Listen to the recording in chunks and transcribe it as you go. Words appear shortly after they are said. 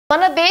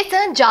మన దేశ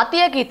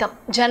జాతీయ గీతం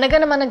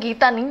జనగణమన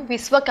గీతాన్ని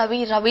విశ్వకవి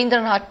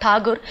రవీంద్రనాథ్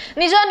ఠాగూర్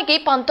నిజానికి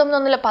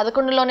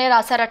 1911లోనే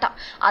రాశారట.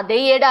 అదే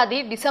ఏడాది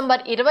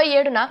డిసెంబర్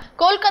 27న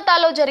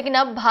కోల్కతాలో జరిగిన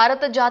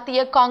భారత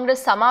జాతీయ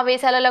కాంగ్రెస్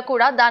సమావేశాలలో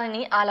కూడా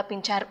దానిని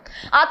ఆలపించారు.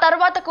 ఆ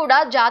తర్వాత కూడా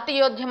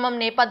జాతీయోద్యమం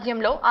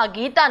నేపథ్యంలో ఆ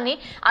గీతాన్ని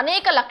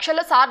అనేక లక్షల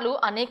సార్లు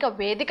అనేక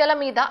వేదికల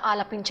మీద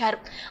ఆలపించారు.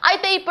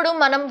 అయితే ఇప్పుడు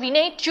మనం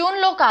వినే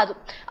ట్యూన్లో కాదు,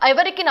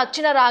 ఎవరికి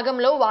నచ్చిన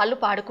రాగంలో వాళ్ళు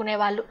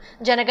పాడుకునేవాళ్ళు.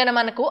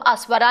 జనగణమనకు ఆ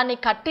స్వరాన్ని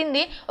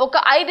కట్టింది ఒక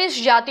ఐరిష్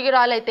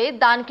జాతీయురాలైతే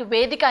దానికి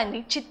వేదిక అయింది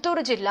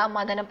చిత్తూరు జిల్లా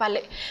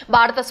మదనపల్లె.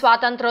 భారత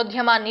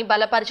స్వాతంత్రోద్యమాన్ని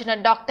బలపరిచిన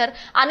డాక్టర్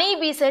అనీ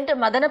బీసెంట్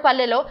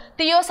మదనపల్లెలో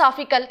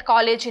థియోసాఫికల్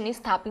కాలేజీని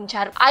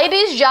స్థాపించారు.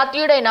 ఐరిష్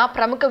జాతీయుడైన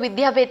ప్రముఖ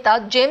విద్యావేత్త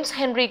జేమ్స్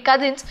హెన్రీ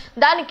కజిన్స్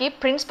దానికి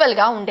ప్రిన్సిపల్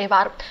గా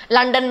ఉండేవారు.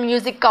 లండన్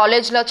మ్యూజిక్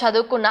కాలేజ్లో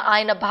చదువుకున్న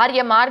ఆయన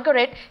భార్య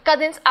మార్గరెట్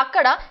కజిన్స్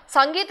అక్కడ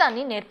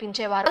సంగీతాన్ని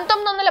నేర్పించేవారు.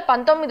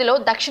 1919లో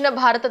దక్షిణ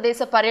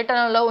భారతదేశ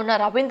పర్యటనలో ఉన్న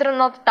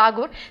రవీంద్రనాథ్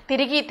ఠాగూర్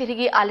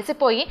తిరిగి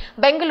అలసిపోయి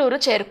బెంగళూరు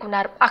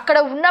చేరుకున్నారు. అక్కడ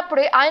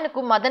ఉన్నప్పుడే ఆయనకు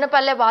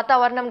మదనపల్లె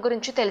వాతావరణం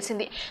గురించి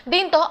తెలిసింది.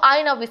 దీంతో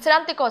ఆయన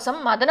విశ్రాంతి కోసం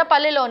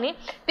మదనపల్లెలోని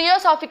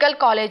థియోసాఫికల్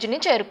కాలేజీని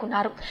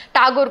చేరుకున్నారు.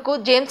 ఠాగూర్కు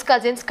జేమ్స్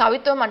కజిన్స్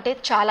కవిత్వం అంటే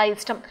చాలా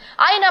ఇష్టం.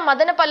 ఆయన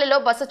మదనపల్లెలో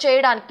బస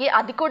చేయడానికి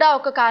అది కూడా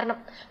ఒక కారణం.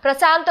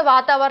 ప్రశాంత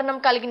వాతావరణం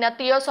కలిగిన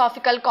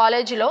థియోసాఫికల్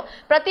కాలేజీలో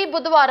ప్రతి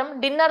బుధవారం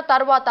డిన్నర్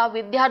తర్వాత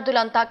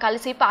విద్యార్థులంతా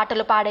కలిసి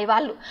పాటలు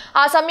పాడేవాళ్ళు.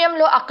 ఆ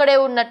సమయంలో అక్కడే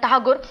ఉన్న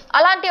ఠాగూర్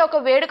అలాంటి ఒక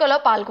వేడుకలో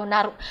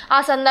పాల్గొన్నారు.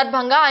 ఆ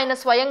సందర్భంగా ఆయన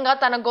స్వయంగా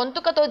తన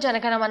గొంతుకతో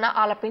జనగణమన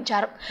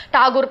ఆలపించారు.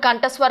 ఠాగూర్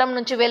కంఠస్వరం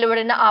నుంచి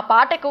వెలువడిన ఆ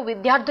పాటకు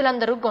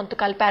విద్యార్థులందరూ గొంతు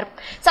కలిపారు.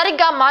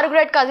 సరిగ్గా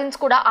మార్గరెట్ కజిన్స్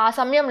కూడా ఆ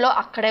సమయంలో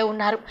అక్కడే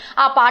ఉన్నారు.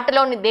 ఆ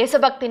పాటలోని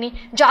దేశభక్తిని,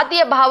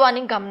 జాతీయ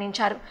భావాన్ని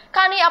గమనించారు.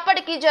 కానీ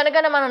అప్పటికి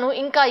జనగణమనను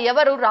ఇంకా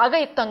ఎవరు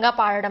రాగయుక్తంగా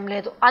పాడడం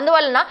లేదు.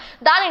 అందువలన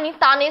దానిని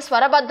తానే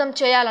స్వరబద్ధం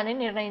చేయాలని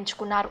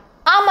నిర్ణయించుకున్నారు.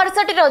 ఆ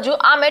మరుసటి రోజు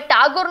ఆమె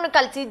ఠాగూర్ను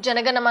కలిసి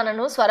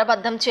జనగణమనను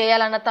స్వరబద్ధం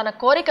చేయాలన్న తన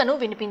కోరికను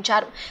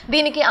వినిపించారు.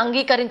 దీనికి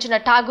అంగీకరించిన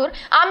ఠాగూర్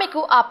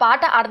ఆమెకు ఆ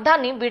పాట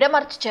అర్థాన్ని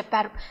విడమర్చి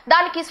చెప్పారు.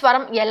 దానికి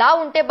స్వరం ఎలా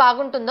ఉంటే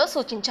బాగుంటుందో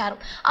సూచించారు.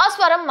 ఆ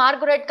స్వరం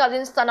మార్గరెట్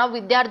కజిన్స్ తన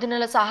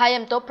విద్యార్థినుల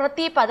సహాయంతో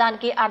ప్రతి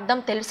పదానికి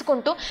అర్థం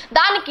తెలుసుకుంటూ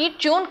దానికి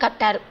ట్యూన్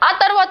కట్టారు. ఆ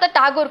తర్వాత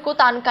ఠాగూర్కు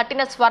తాను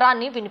కట్టిన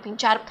స్వరాన్ని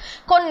వినిపించారు.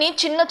 కొన్ని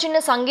చిన్న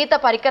సంగీత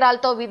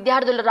పరికరాలతో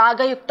విద్యార్థులు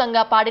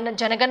రాగయుక్తంగా పాడిన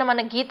జనగణమన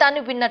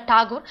గీతాన్ని విన్న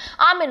ఠాగూర్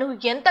ఆమెను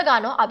ఎంతగా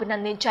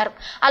అభినందించారు.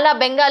 అలా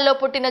బెంగాల్లో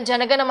పుట్టిన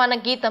జనగణమన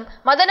గీతం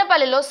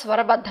మదనపల్లిలో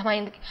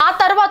స్వరబద్ధమైంది. ఆ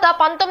తర్వాత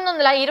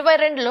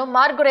 1922లో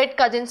మార్గరెట్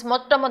కజిన్స్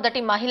మొట్టమొదటి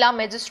మహిళా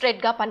మెజిస్ట్రేట్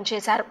గా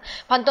పనిచేశారు.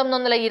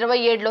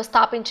 1927లో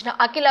స్థాపించిన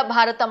అఖిల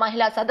భారత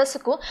మహిళా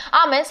సదస్సుకు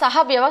ఆమె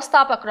సహ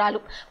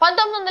వ్యవస్థాపకురాలు.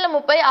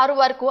 1936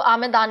 వరకు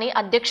ఆమె దాని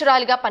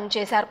అధ్యక్షురాలిగా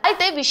పనిచేశారు.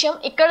 అయితే విషయం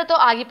ఇక్కడితో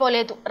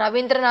ఆగిపోలేదు.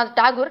 రవీంద్రనాథ్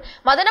ఠాగూర్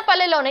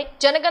మదనపల్లెలోనే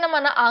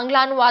జనగణమన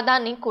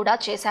ఆంగ్లానువాదాన్ని కూడా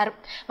చేశారు.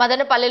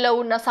 మదనపల్లెలో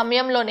ఉన్న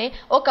సమయంలోనే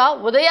ఒక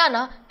ఉదయాన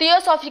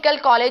థియోసాఫికల్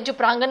కాలేజ్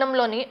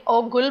ప్రాంగణంలోని ఓ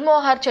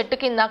గుల్మోహర్ చెట్టు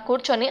కింద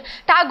కూర్చొని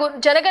ఠాగూర్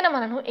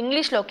జనగణమనను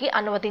ఇంగ్లీష్లోకి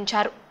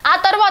అనువదించారు. ఆ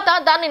తర్వాత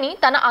దానిని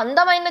తన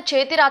అందమైన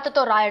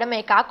చేతిరాతతో రాయడమే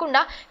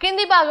కాకుండా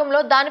కింది భాగంలో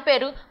దాని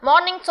పేరు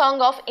మార్నింగ్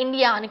సాంగ్ ఆఫ్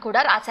ఇండియా అని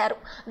కూడా రాశారు.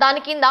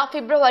 దాని కింద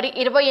ఫిబ్రవరి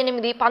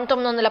 28,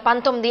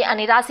 1919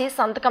 అని రాసి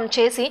సంతకం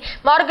చేసి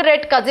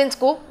మార్గరెట్ కజిన్స్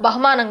కు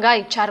బహుమానంగా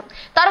ఇచ్చారు.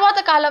 తర్వాత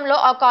కాలంలో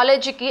ఆ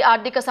కాలేజీకి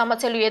ఆర్థిక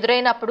సమస్యలు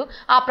ఎదురైనప్పుడు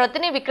ఆ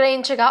ప్రతిని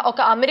విక్రయించగా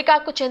ఒక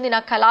అమెరికాకు చెందిన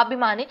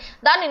కళాభిమాని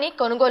దానిని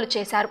కొనుగోలు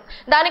చేశారు.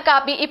 దాని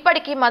కాపీ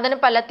ఇప్పటికీ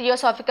మదనపల్లె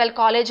థియోసాఫికల్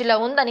కాలేజీలో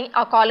ఉందని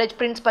ఆ కాలేజ్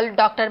ప్రిన్సిపల్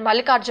డాక్టర్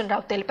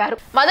మల్లికార్జునరావు తెలిపారు.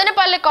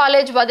 మదనపల్లె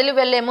కాలేజ్ వదిలి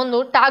వెళ్లే ముందు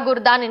ఠాగూర్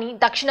దానిని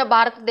దక్షిణ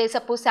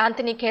భారతదేశపు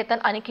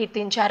శాంతినికేతన్ అని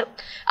కీర్తించారు.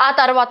 ఆ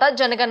తర్వాత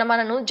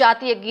జనగణమనను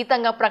జాతీయ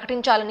గీతంగా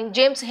ప్రకటించాలని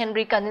జేమ్స్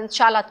హెన్రీ కజిన్స్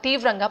చాలా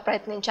తీవ్రంగా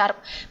ప్రయత్నించారు.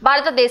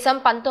 భారతదేశం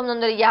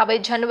 1950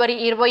 జనవరి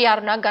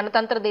 26న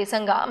గణతంత్ర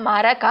దేశంగా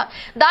మారాక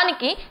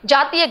దానికి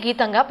జాతీయ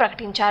గీతంగా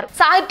ప్రకటించారు.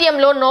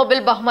 సాహిత్యంలో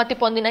నోబెల్ బహుమతి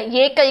పొందిన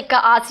ఏకైక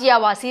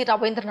ఆసియావాసి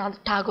రవీంద్రనాథ్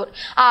ఠాగూర్.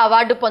 ఆ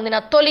అవార్డు పొందిన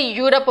తొలి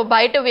యూరప్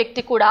బయట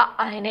వ్యక్తి కూడా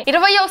ఆయనే.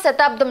 20వ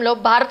శతాబ్దంలో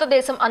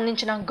భారతదేశం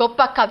అందించిన గొప్ప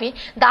కవి,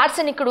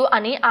 దార్శనికుడు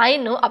అని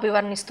ఆయన్ను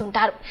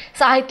అభివర్ణిస్తుంటారు.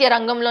 సాహిత్య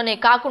రంగంలోనే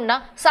కాకుండా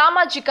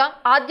సామాజిక,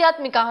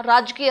 ఆధ్యాత్మిక,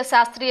 రాజకీయ,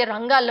 శాస్త్రీయ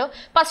రంగాల్లో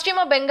పశ్చిమ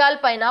బెంగాల్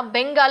పైన,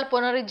 బెంగాల్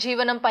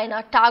పునరుజ్జీవనం పైన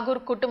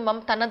ఠాగూర్ కుటుంబం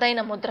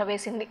తనదైన ముద్ర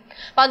వేసింది.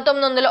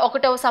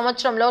 1901వ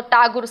సంవత్సరంలో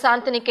ఠాగూర్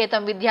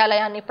శాంతినికేతన్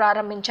విద్యాలయాన్ని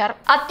ప్రారంభించారు.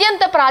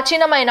 అత్యంత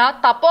ప్రాచీనమైన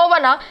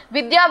తపోవన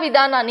విద్యా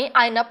విధానాన్ని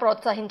ఆయన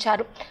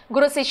ప్రోత్సహించారు.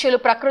 గురు శిష్యులు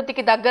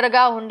ప్రకృతికి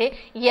దగ్గరగా ఉండే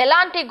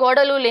ఎలాంటి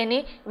గోడలు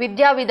లేని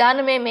విద్యా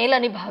విధానమే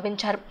మేలని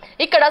భావించారు.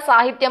 ఇక్కడ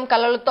సాహిత్యం,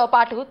 కళలతో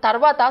పాటు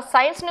తర్వాత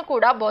సైన్స్ ను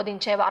కూడా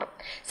బోధించేవారు.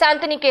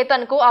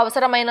 శాంతినికేతన్ కు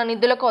అవసరమైన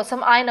నిధుల కోసం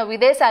ఆయన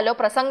విదేశాల్లో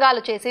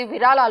ప్రసంగాలు చేసి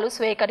విరాళాలు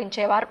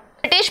స్వీకరించేవారు.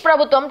 బ్రిటిష్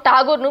ప్రభుత్వం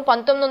ఠాగూర్ను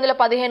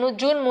 1915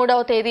 జూన్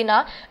 3వ తేదీన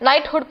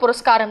నైట్హుడ్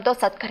పురస్కారంతో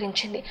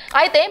సత్కరించింది.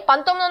 అయితే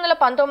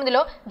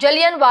 1919లో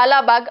జలియన్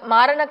వాలాబాగ్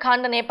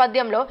మారణకాండ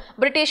నేపథ్యంలో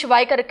బ్రిటిష్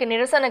వైఖరికి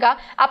నిరసనగా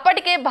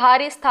అప్పటికే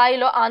భారీ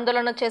స్థాయిలో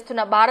ఆందోళన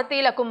చేస్తున్న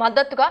భారతీయులకు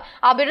మద్దతుగా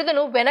ఆ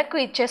బిరుదును వెనక్కు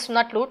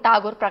ఇచ్చేస్తున్నట్లు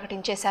ఠాగూర్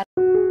ప్రకటించేశారు.